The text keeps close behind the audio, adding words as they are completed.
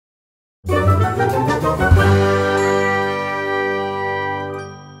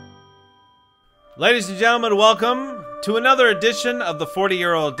Ladies and gentlemen, welcome to another edition of the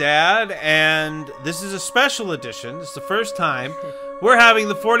 40-Year-Old Dad, and this is a special edition. It's the first time we're having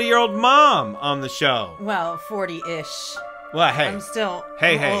the 40-year-old mom on the show. Well, 40-ish. Well, hey. I'm still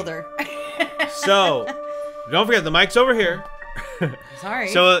older. So, don't forget, the mic's over here. Sorry.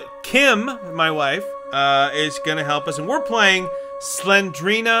 So, Kim, my wife, is going to help us, and we're playing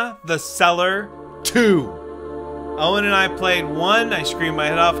Slendrina the Cellar 2. Owen and I played 1. I screamed my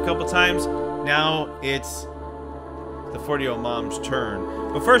head off a couple times. Now it's the 40-year-old mom's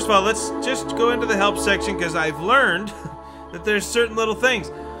turn. But first of all, let's just go into the help section because I've learned that there's certain little things.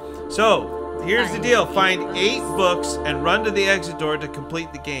 So, here's the deal. Find 8 books and run to the exit door to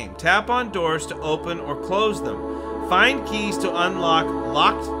complete the game. Tap on doors to open or close them. Find keys to unlock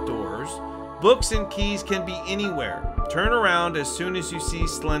locked doors. Books and keys can be anywhere. Turn around as soon as you see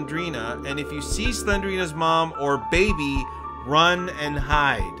Slendrina, and if you see Slendrina's mom or baby, run and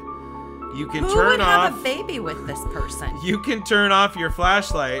hide. You can Who turn would off. have a baby with this person? You can turn off your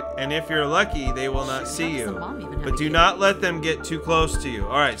flashlight, and if you're lucky, they will not see you. But do not let them get too close to you.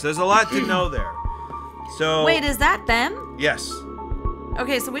 All right, so there's a lot to know there. So wait, is that them? Yes.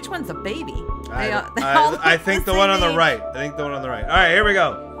 Okay, so which one's a baby? I think the one on the right. I think the one on the right. All right, here we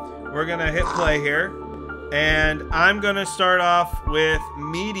go. We're gonna hit play here, and I'm gonna start off with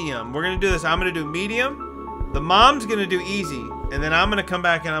medium. We're gonna do this. I'm gonna do medium. The mom's gonna do easy. And then I'm going to come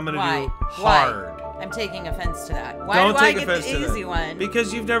back and I'm going to do hard. Why? I'm taking offense to that. Why do I get the easy one?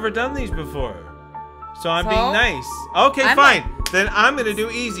 Because you've never done these before. So I'm being nice. Okay, fine. Then I'm going to do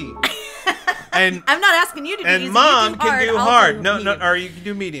easy. And I'm not asking you to do easy. And mom can do hard. No, or you can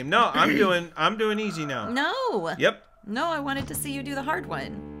do medium. No, I'm doing easy now. No. Yep. No, I wanted to see you do the hard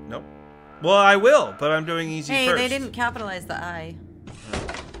one. Nope. Well, I will, but I'm doing easy first. Hey, they didn't capitalize the I.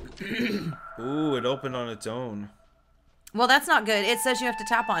 Ooh, it opened on its own. Well, that's not good. It says you have to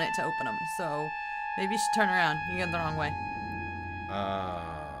tap on it to open them. So maybe you should turn around. You're going the wrong way. I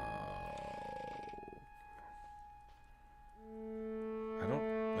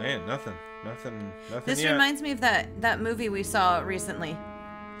don't... Man, nothing. This reminds me of that movie we saw recently.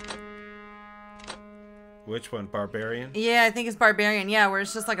 Which one? Barbarian? Yeah, I think it's Barbarian. Yeah, where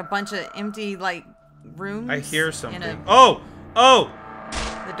it's just like a bunch of empty, like, rooms. I hear something. Oh!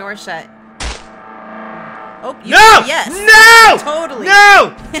 The door shut. Oh, no! Yes. No! Totally.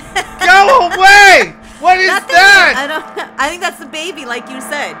 No! Go away! What is that? I think that's the baby, like you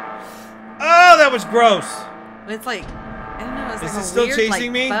said. Oh, that was gross. It's like, I don't know. It's is like it still weird,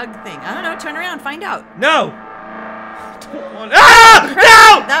 chasing me? Bug thing. I don't know. Turn around, find out. No. Ah!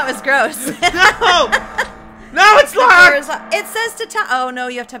 No! That was gross. No! No, it's locked. It says to tap. Oh no,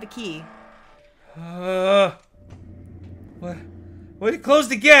 you have to have a key. What? What? It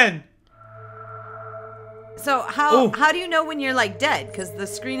closed again. So how do you know when you're like dead? Because the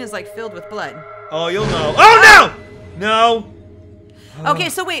screen is like filled with blood. Oh, you'll know. Oh no! No. Okay,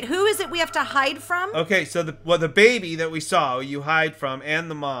 so wait, who is it we have to hide from? Okay, so the baby that we saw, you hide from, and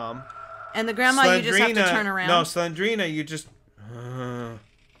the mom. And the grandma, you just have to turn around. No, Slendrina, you just.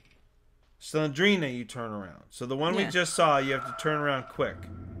 Slendrina, you turn around. So the one we just saw, you have to turn around quick.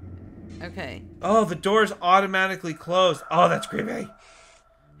 Okay. Oh, the door's automatically closed. Oh, that's creepy.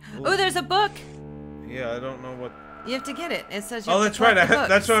 Oh, there's a book. Yeah, I don't know what. You have to get it. It says you have to collect the books.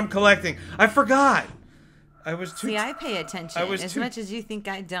 That's what I'm collecting. I forgot. I was too. See, I pay attention as much as you think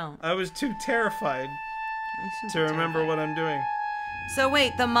I don't. I was too terrified to remember what I'm doing. So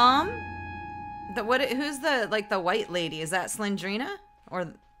wait, the mom, who's the white lady? Is that Slendrina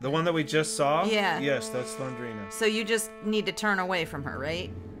or the one that we just saw? Yeah. Yes, that's Slendrina. So you just need to turn away from her, right?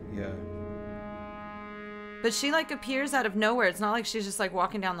 Yeah. But she like appears out of nowhere. It's not like she's just like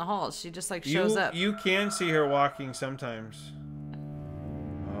walking down the halls. She just like shows up. You can see her walking sometimes.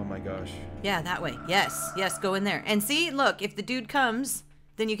 Oh my gosh. Yeah, that way. Yes, yes, go in there. And see, look, if the dude comes,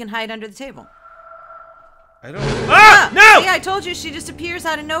 then you can hide under the table. I don't. Ah! No! See, I told you she just appears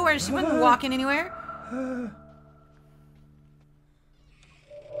out of nowhere. She wasn't walking anywhere.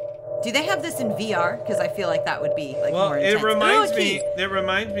 Do they have this in VR? Because I feel like that would be like more intense. It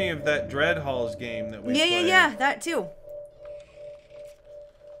reminds me of that Dread Halls game that we played. Yeah, that too.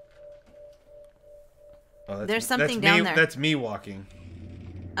 Oh, there's something down there. That's me walking.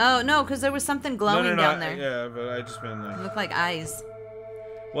 Oh no, because there was something glowing down there. Yeah, but I just meant like. It looked like eyes.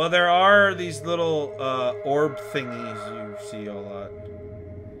 Well, there are these little orb thingies you see a lot.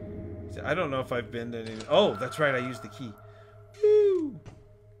 I don't know if I've been to any. Oh, that's right. I used the key. Woo.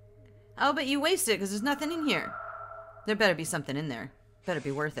 Oh, but you wasted it because there's nothing in here. There better be something in there. Better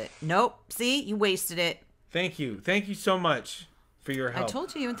be worth it. Nope. See? You wasted it. Thank you. Thank you so much for your help. I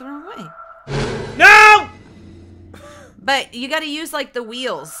told you went the wrong way. No! But you got to use like the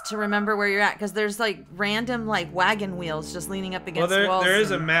wheels to remember where you're at, because there's like random like wagon wheels just leaning up against walls. There is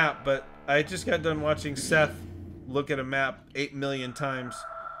a map, but I just got done watching Seth look at a map 8 million times.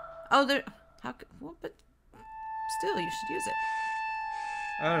 Oh, there. Well, but still, you should use it.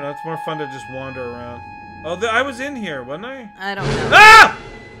 I don't know. It's more fun to just wander around. Oh, I was in here, wasn't I? I don't know. Ah!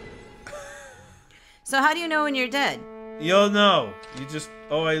 So how do you know when you're dead? You'll know. You just.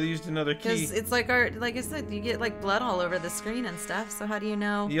 Oh, I used another key. Because it's like like I said, you get like blood all over the screen and stuff. So how do you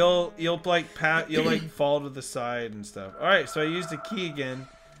know? You'll like you'll like fall to the side and stuff. All right, so I used a key again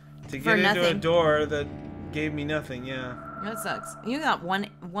to get into a door that gave me nothing. Yeah. That sucks. You got one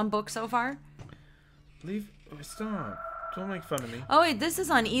book so far? Stop. Don't make fun of me. Oh wait, this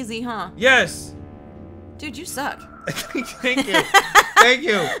is on easy, huh? Yes. Dude, you suck. Thank you. Thank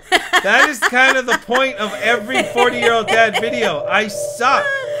you. That is kind of the point of every 40-year-old dad video. I suck.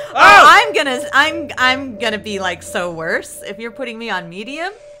 Oh, I'm gonna be like so worse if you're putting me on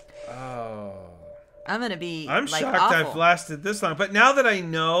medium. Oh. I'm gonna be. I'm like, shocked awful. I've lasted this long. But now that I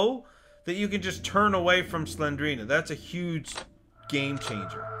know that you can just turn away from Slendrina, that's a huge game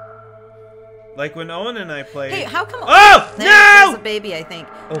changer. Like when Owen and I played. Hey, how come? Oh no! There's a baby, I think.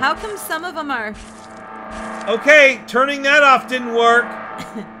 Oh. How come some of them are? Okay, turning that off didn't work.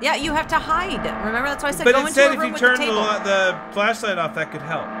 Yeah, you have to hide. Remember, that's why I said but go it into said a if room you with turn the table. the flashlight off, that could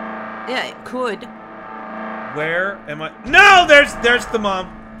help. Yeah, it could. Where am I? No, there's the mom.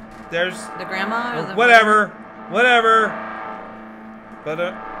 There's The grandma or the whatever. But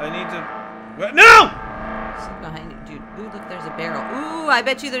I need to. No! She's behind you, dude. Ooh, look, there's a barrel. Ooh, I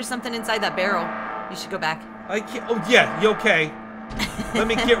bet you there's something inside that barrel. You should go back. I can't. Oh yeah, you okay? Let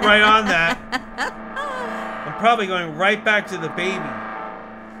me get right on that. I'm probably going right back to the baby.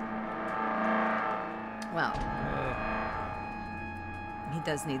 Well, he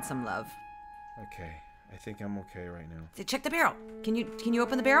does need some love. Okay, I think I'm okay right now. Check the barrel. Can you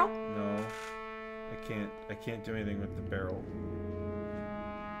open the barrel? No, I can't. I can't do anything with the barrel.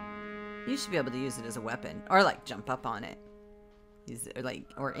 You should be able to use it as a weapon, or like jump up on it. Use it,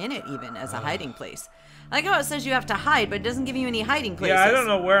 or in it even as a hiding place. I like how it says you have to hide, but it doesn't give you any hiding places. Yeah, I don't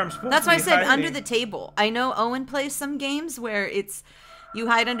know where I'm supposed That's to be why I said hiding. under the table. I know Owen plays some games where it's you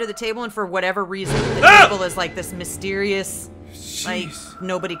hide under the table, and for whatever reason, the table is like this mysterious, like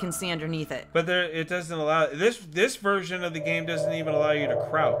nobody can see underneath it. But it doesn't allow this version of the game doesn't even allow you to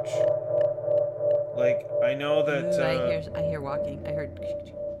crouch. Like I know that. Ooh, I hear walking. I heard,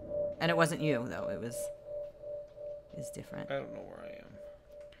 and it wasn't you though. It's different. I don't know where I am.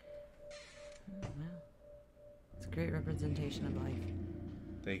 Oh, wow. It's a great representation of life.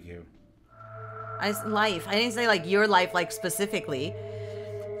 Thank you. Life. I didn't say like your life, like specifically.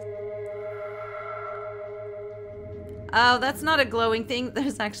 Oh, that's not a glowing thing.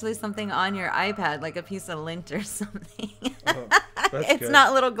 There's actually something on your iPad, like a piece of lint or something. Oh, that's it's good.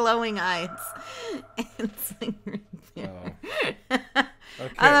 not little glowing eyes. It's like right there. Oh.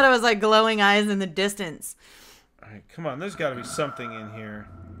 Okay. I thought it was like glowing eyes in the distance. All right, come on. There's got to be something in here.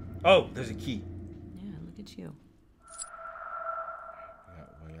 Oh, there's a key. Yeah, look at you.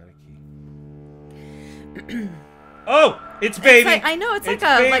 I got a key. Oh, it's baby. Like, I know it's like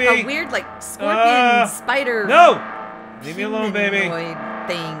baby. a weird like scorpion spider. No, leave me alone, baby. Humanoid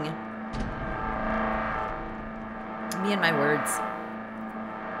thing. Me and my words.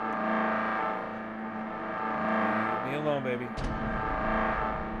 Leave me alone, baby.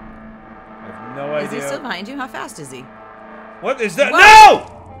 I have no idea. Is he still behind you? How fast is he? What is that? What? No!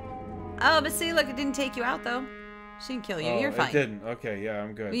 Oh, but see, look, it didn't take you out though. She didn't kill you. You're fine. It didn't. Okay, yeah,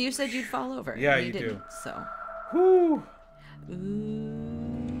 I'm good. Well, you said you'd fall over. Yeah, and you didn't, do. So. Whew.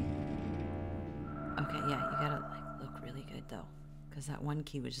 Ooh. Okay, yeah, you gotta like look really good though, because that one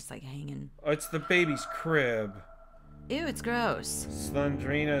key was just like hanging. Oh, it's the baby's crib. Ew, it's gross.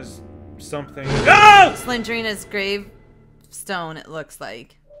 Slendrina's something. Oh! Slendrina's gravestone. It looks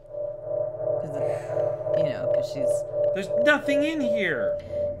like. Because she's. There's nothing in here.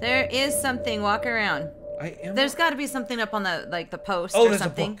 There is something. Walk around. There's got to be something up on the post or there's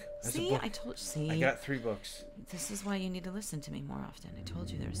something. a book. There's See, a book. I told you. See, I got 3 books. This is why you need to listen to me more often. I told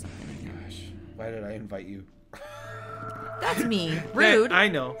you there was something in here. Gosh, why did I invite you? That's me. Rude. Yeah, I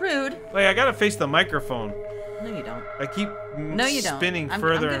know. Rude. Wait, I gotta face the microphone. No, you don't. I keep No, you don't. spinning I'm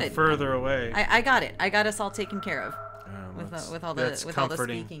further good. and further away. I got it. I got us all taken care of Oh, with all that's the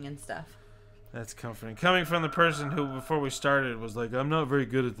comforting. speaking and stuff. That's comforting. Coming from the person who, before we started, was like, I'm not very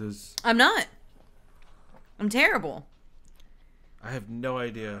good at this. I'm not. I'm terrible. I have no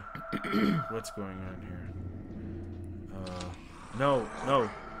idea what's going on here. No.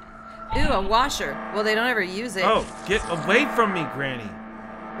 Ooh, a washer. Well, they don't ever use it. Oh, get away from me, Granny.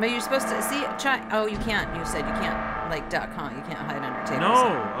 But you're supposed to see. Try. Oh, you can't. You said you can't. Like duck, huh? You can't hide under tables.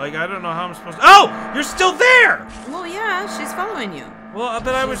 No, like I don't know how I'm supposed to. Oh, you're still there. Well, yeah, she's following you. Well,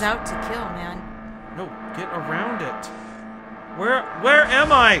 but I was She's out to kill, man. No, get around it. Where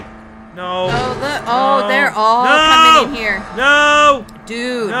am I? No. Oh, look. No. Oh, they're all No. coming in here. No.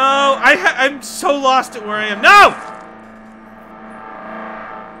 Dude. No, I'm so lost at where I am. No.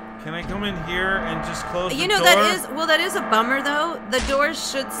 Can I come in here and just close the door? You know that is a bummer though. The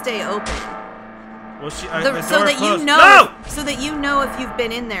doors should stay open. Well, the so door that closed. you know. No! So that you know if you've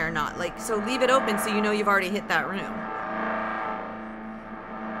been in there or not. Like, so leave it open so you know you've already hit that room.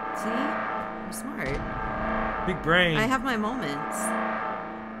 See, I'm smart. Big brain. I have my moments.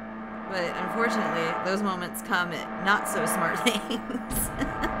 But unfortunately, those moments come at not so smart things.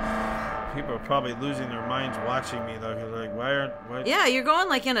 People are probably losing their minds watching me though. 'Cause like, what? Yeah, you're going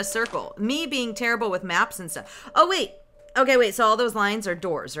like in a circle. Me being terrible with maps and stuff. Oh wait. Okay, wait. So all those lines are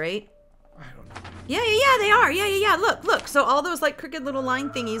doors, right? I don't know. Yeah, they are. Yeah. Look. So all those like crooked little line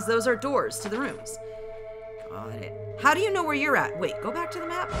thingies, those are doors to the rooms. Got it. How do you know where you're at? Wait, go back to the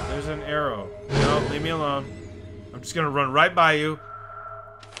map. There's an arrow. No, leave me alone. I'm just gonna run right by you.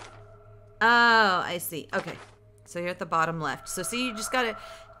 Oh, I see. Okay. So you're at the bottom left. So see, you just gotta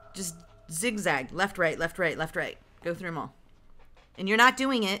just zigzag. Left, right, left, right, left, right. Go through them all. And you're not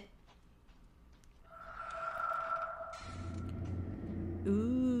doing it.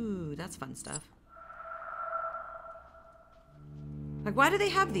 Ooh, that's fun stuff. Like, why do they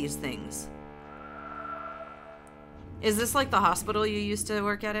have these things? Is this like the hospital you used to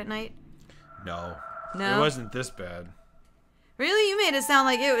work at night? No. No? It wasn't this bad. Really? You made it sound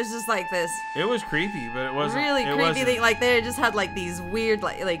like it was just like this. It was creepy, but it wasn't. Really it creepy. wasn't. Like they just had like these weird,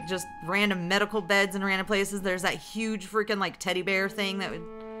 like just random medical beds in random places. There's that huge freaking like teddy bear thing that would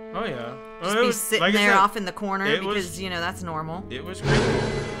Oh yeah. just Well, be was, sitting like I there said, off in the corner because was, you know that's normal. It was creepy.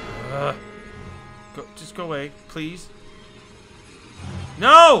 Just go away, please.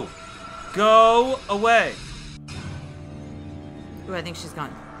 No! Go away. Ooh, I think she's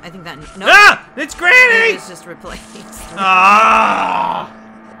gone. I think that no. Ah! It's Granny! It's just replaced. Ah!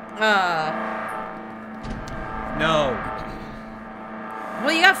 No.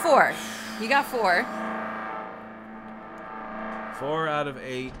 Well, you got 4. You got 4. 4 out of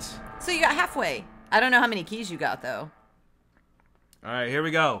 8. So you got halfway. I don't know how many keys you got though. All right, here we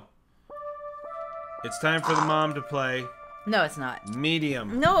go. It's time for the mom to play. No, it's not.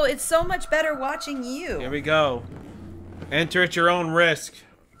 Medium. No, it's so much better watching you. Here we go. Enter at your own risk.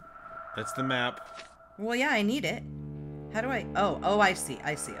 That's the map. Well, yeah, I need it. How do I? Oh, I see.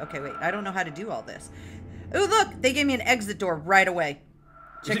 Okay, wait. I don't know how to do all this. Oh, look, they gave me an exit door right away.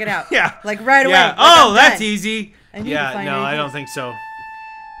 Check it out. Yeah. Like right away. Yeah. Like Oh, that's easy. Yeah, no, I don't think so. Well,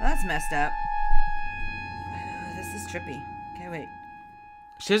 that's messed up. Oh, this is trippy. Okay, wait.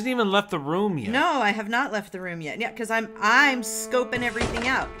 She hasn't even left the room yet. No, I have not left the room yet. Yeah, because I'm scoping everything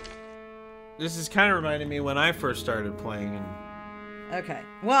out. This is kind of reminding me when I first started playing. And Okay.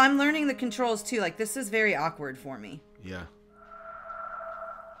 Well, I'm learning the controls too. Like, this is very awkward for me. yeah.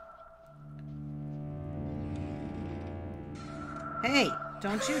 Hey,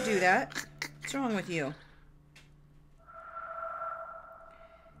 don't you do that. What's wrong with you?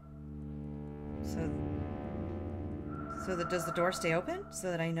 Does the door stay open so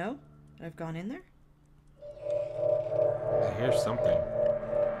that I know that I've gone in there? I hear something.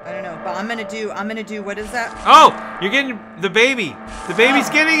 I don't know, but I'm gonna do, what is that? Oh, you're getting the baby. The baby's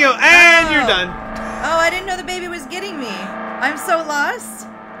getting you, and you're done. Oh, I didn't know the baby was getting me. I'm so lost.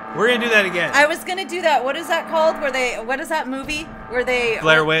 We're gonna do that again. I was gonna do that. What is that called? What is that movie? Where they...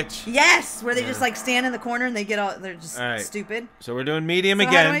 Blair Witch. Yes, where they just like stand in the corner and they get all, they're just stupid. So we're doing medium So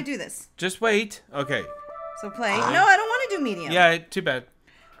again. how do I do this? Just wait. Okay. So play. No, I don't want to do medium. Yeah, too bad.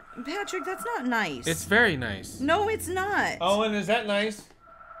 Patrick, that's not nice. It's very nice. No, it's not. Owen, is that nice?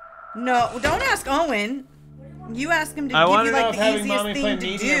 No, don't ask Owen. You ask him to I give want you to know like if the having easiest mommy play thing to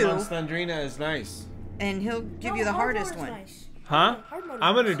medium do, on Slendrina is nice. and he'll give you the hardest one. Nice. Huh? Hard mode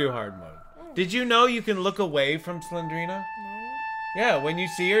I'm is gonna do hard mode. Did you know you can look away from Slendrina? No. Yeah, when you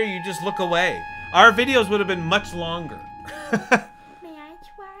see her, you just look away. Our videos would have been much longer. May I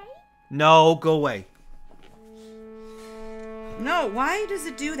try? No, go away. No, why does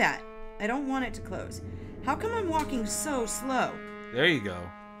it do that? I don't want it to close. How come I'm walking so slow? There you go.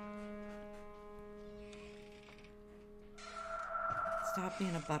 Stop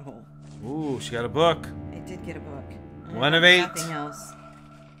being a butthole. Ooh, she got a book. I did get a book. I 1 of got 8. Nothing else.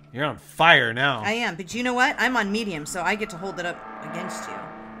 You're on fire now. I am, but you know what? I'm on medium, so I get to hold it up against you.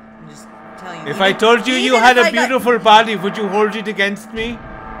 And just tell you. If I told you you had a beautiful body, would you hold it against me?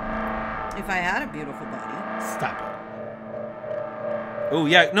 If I had a beautiful body. Stop it. Oh,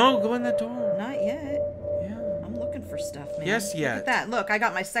 yeah. No, go in that door. Not yet. Yeah. I'm looking for stuff, man. Yes, Look yet. at that. Look, I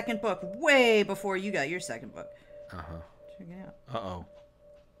got my second book way before you got your second book. Uh-huh. Check it out. Uh-oh.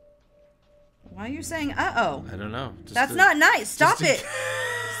 Why are you saying uh-oh? I don't know. Just That's to- not nice. Stop just to- it.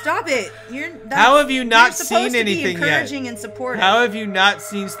 Stop it. How have you not you're supposed seen to be anything yet? encouraging and supportive. How have you not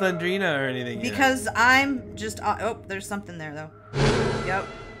seen Slendrina or anything yet? Because I'm just oh, there's something there though. Yep.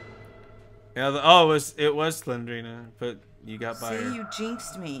 Yeah, oh, it was Slendrina, but you got by See, her. you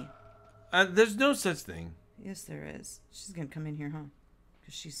jinxed me. There's no such thing. Yes, there is. She's gonna come in here, huh?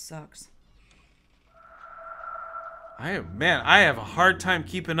 Because she sucks. I have a hard time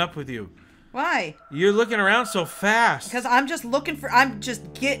keeping up with you. Why? You're looking around so fast. Because I'm just looking for. I'm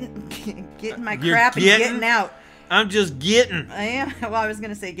just getting my You're crap and getting? getting out. I'm just getting. I am. Well, I was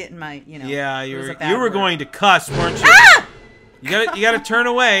gonna say getting my. Yeah, it was a you bad were word. going to cuss, weren't you? Ah! You gotta turn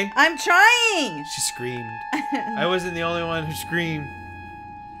away. I'm trying. She screamed. I wasn't the only one who screamed.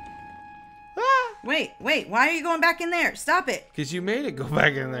 Wait. Why are you going back in there? Stop it. Because you made it go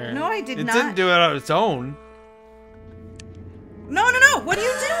back in there. No, I did It not. didn't do it on its own. No. What are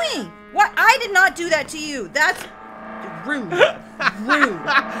you doing? What? I did not do that to you. That's rude. Rude. Oh,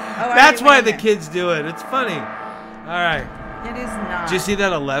 I That's already why went the in kids do it. It's funny. All right. there. It is not. Did you see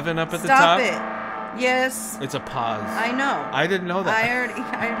that 11 up at the top? Stop it. Yes. It's a pause. I know. I didn't know that. I already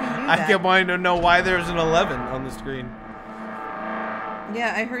knew I that. kept wanting to know why there's an 11 on the screen.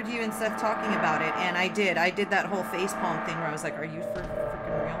 Yeah, I heard you and Seth talking about it, and I did. I did that whole facepalm thing where I was like, "Are you for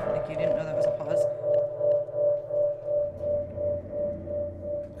freaking real? Like you didn't know that was a pause?"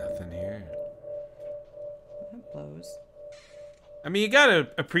 Nothing here. That blows. I mean, you gotta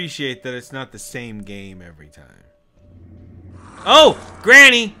appreciate that it's not the same game every time. Oh,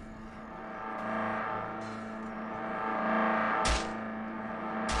 Granny!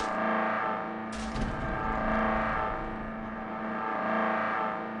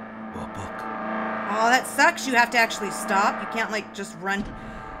 Well, book. Oh, that sucks. You have to actually stop. You can't like just run.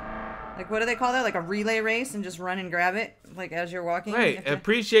 Like what do they call that? Like a relay race and just run and grab it like as you're walking. Right, You have to-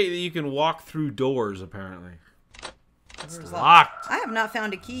 appreciate that you can walk through doors, apparently. It's Doors locked. I have not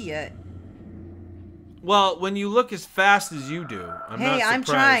found a key yet. Well, when you look as fast as you do, I'm not Hey, I'm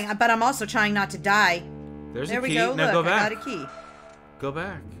surprised. trying, but I'm also trying not to die. There's There a we key. go. Now Look, go back. I got a key. Go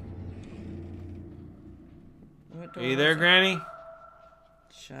back. What Are door you there, was it? Granny?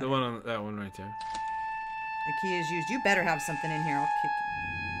 Shut The it. one on that one right there. The key is used. You better have something in here. I'll kick you.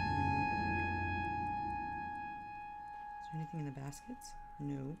 Is there anything in the baskets?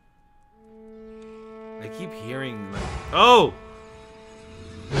 No. I keep hearing like, oh,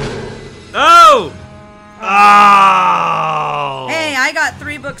 oh, oh. Hey, I got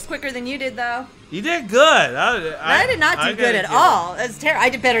 3 books quicker than you did, though. You did good. I I did not do I good gotta at give all. That's terrible. I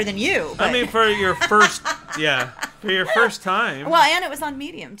did better than you. it- But... I mean, for your first, yeah, for your first time. well, and it was on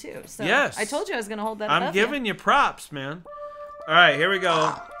medium too. So Yes. I told you I was gonna hold that. I'm above giving you props, man. All right, here we go.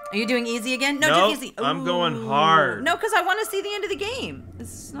 Are you doing easy again? No, Nope, do easy. I'm going Ooh. hard. No, because I want to see the end of the game. This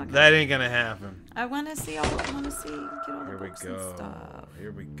is not. Gonna... That ain't gonna happen. I want to see all. I want to see. Get all the Here we books and go. stuff.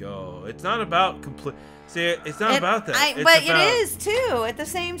 Here we go. It's not about complete. See, it's not about that. It's but about... it is too at the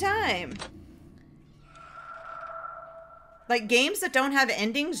same time. Like games that don't have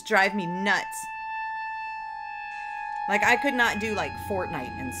endings drive me nuts. Like I could not do like Fortnite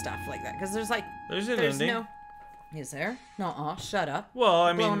and stuff like that because there's like There's an ending. no. Is there? No, shut up. Well,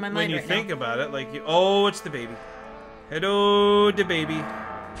 I Blowing mean, my when mind you right think now. about it, like, oh, it's the baby. Hello, the baby.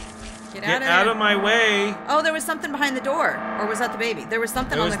 Get Get out out of of my way. Oh, there was something behind the door, or was that the baby? There was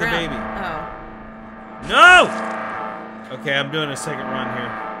something It on was the the ground. baby. Oh. No! Okay, I'm doing a second run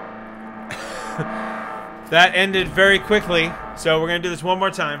here. That ended very quickly, so we're going to do this one more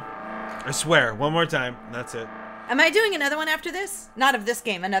time. I swear, one more time. That's it. Am I doing another one after this? Not of this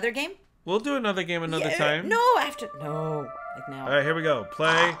game, another game? We'll do another game another Yeah, time. No, after. No. Like now. All right, here we go.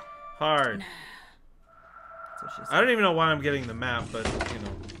 Play hard. That's what she I said. don't even know why I'm getting the map, but, you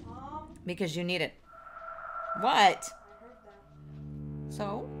know. Because you need it. What?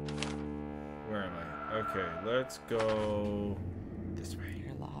 So? Where am I? Okay, let's go this way.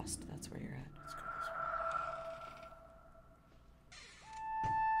 You're lost. That's where you're at. Let's go this way.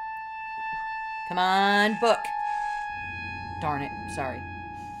 Come on, book. Darn it. Sorry.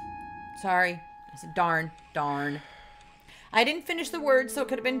 Sorry. I said darn. Darn. I didn't finish the word, so it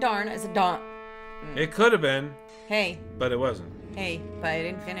could have been darn. I said darn. It could have been, Hey. but it wasn't. Hey. But I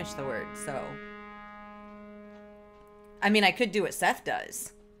didn't finish the word, so. I mean, I could do what Seth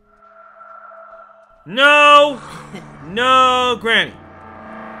does. No! No, Granny.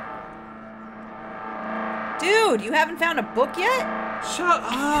 Dude, you haven't found a book yet? Shut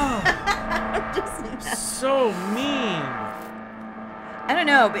up. I'm just... So mean. I don't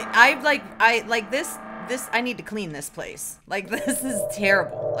know, but I like this. I need to clean this place. Like, this is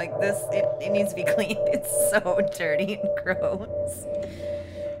terrible. Like, it needs to be cleaned. It's so dirty and gross.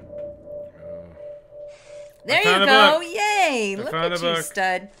 There you go. Yay. Look at you,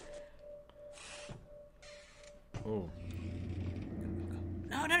 stud. Oh.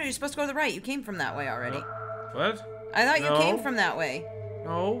 No, you're supposed to go to the right. You came from that way already. What? I thought you came from that way.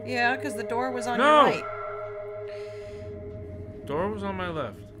 No. Yeah, because the door was on your right. Door was on my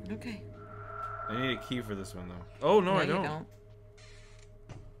left. Okay. I need a key for this one, though. Oh, no, I don't. You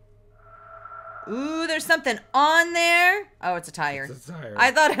don't. Ooh, there's something on there. Oh, it's a tire. It's a tire.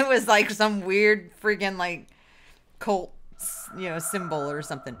 I thought it was like some weird friggin' like cult, symbol or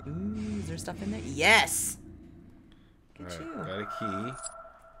something. Ooh, is there stuff in there? Yes. Look at you. Got a key.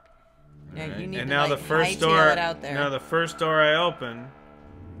 Yeah, right. you need and to, now like, the first door. hightail it out there. Now the first door I open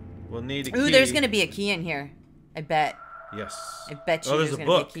will need a key. Ooh, there's gonna be a key in here. I bet. Yes. I bet you there's there's a gonna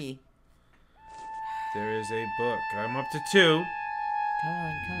book. be a key. There is a book. I'm up to 2. Come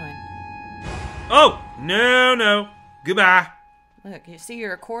on. Oh! No. Goodbye. Look, you see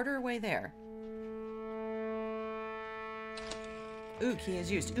you're a quarter way there. Ooh, key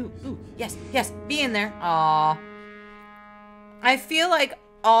is used. Ooh. Yes. Be in there. Aw. I feel like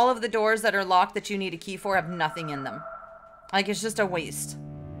all of the doors that are locked that you need a key for have nothing in them. Like, it's just a waste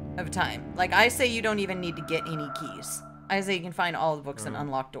of time. Like, I say you don't even need to get any keys. I say you can find all the books and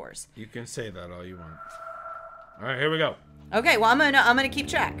unlock doors. You can say that all you want. All right, here we go. Okay, well, I'm gonna keep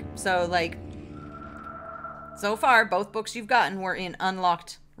track. So, like, so far, both books you've gotten were in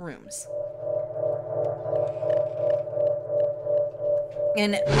unlocked rooms.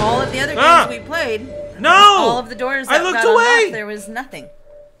 In all of the other games we played, all of the doors that got unlocked, there was nothing.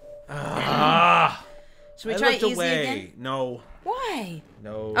 Should we try easy again? No. Why?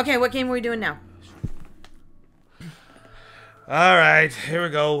 No. Okay, what game are we doing now? All right, here we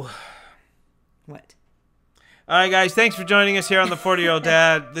go. What? All right, guys, thanks for joining us here on the 40-Year-Old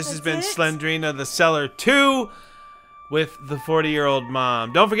Dad. This has been Slendrina, the Cellar 2 with the 40-Year-Old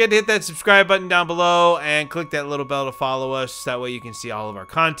Mom. Don't forget to hit that subscribe button down below and click that little bell to follow us. That way you can see all of our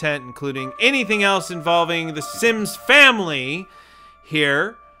content, including anything else involving the Sims family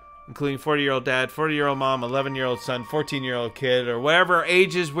here, including 40-Year-Old Dad, 40-Year-Old Mom, 11-year-old son, 14-year-old kid, or whatever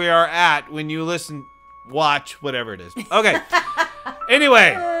ages we are at when you listen, watch, whatever it is. Okay.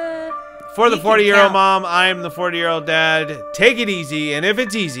 Anyway, for the 40-Year-Old Mom, I am the 40-Year-Old Dad. Take it easy, and if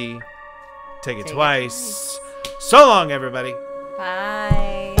it's easy, take it twice. So long, everybody. Bye.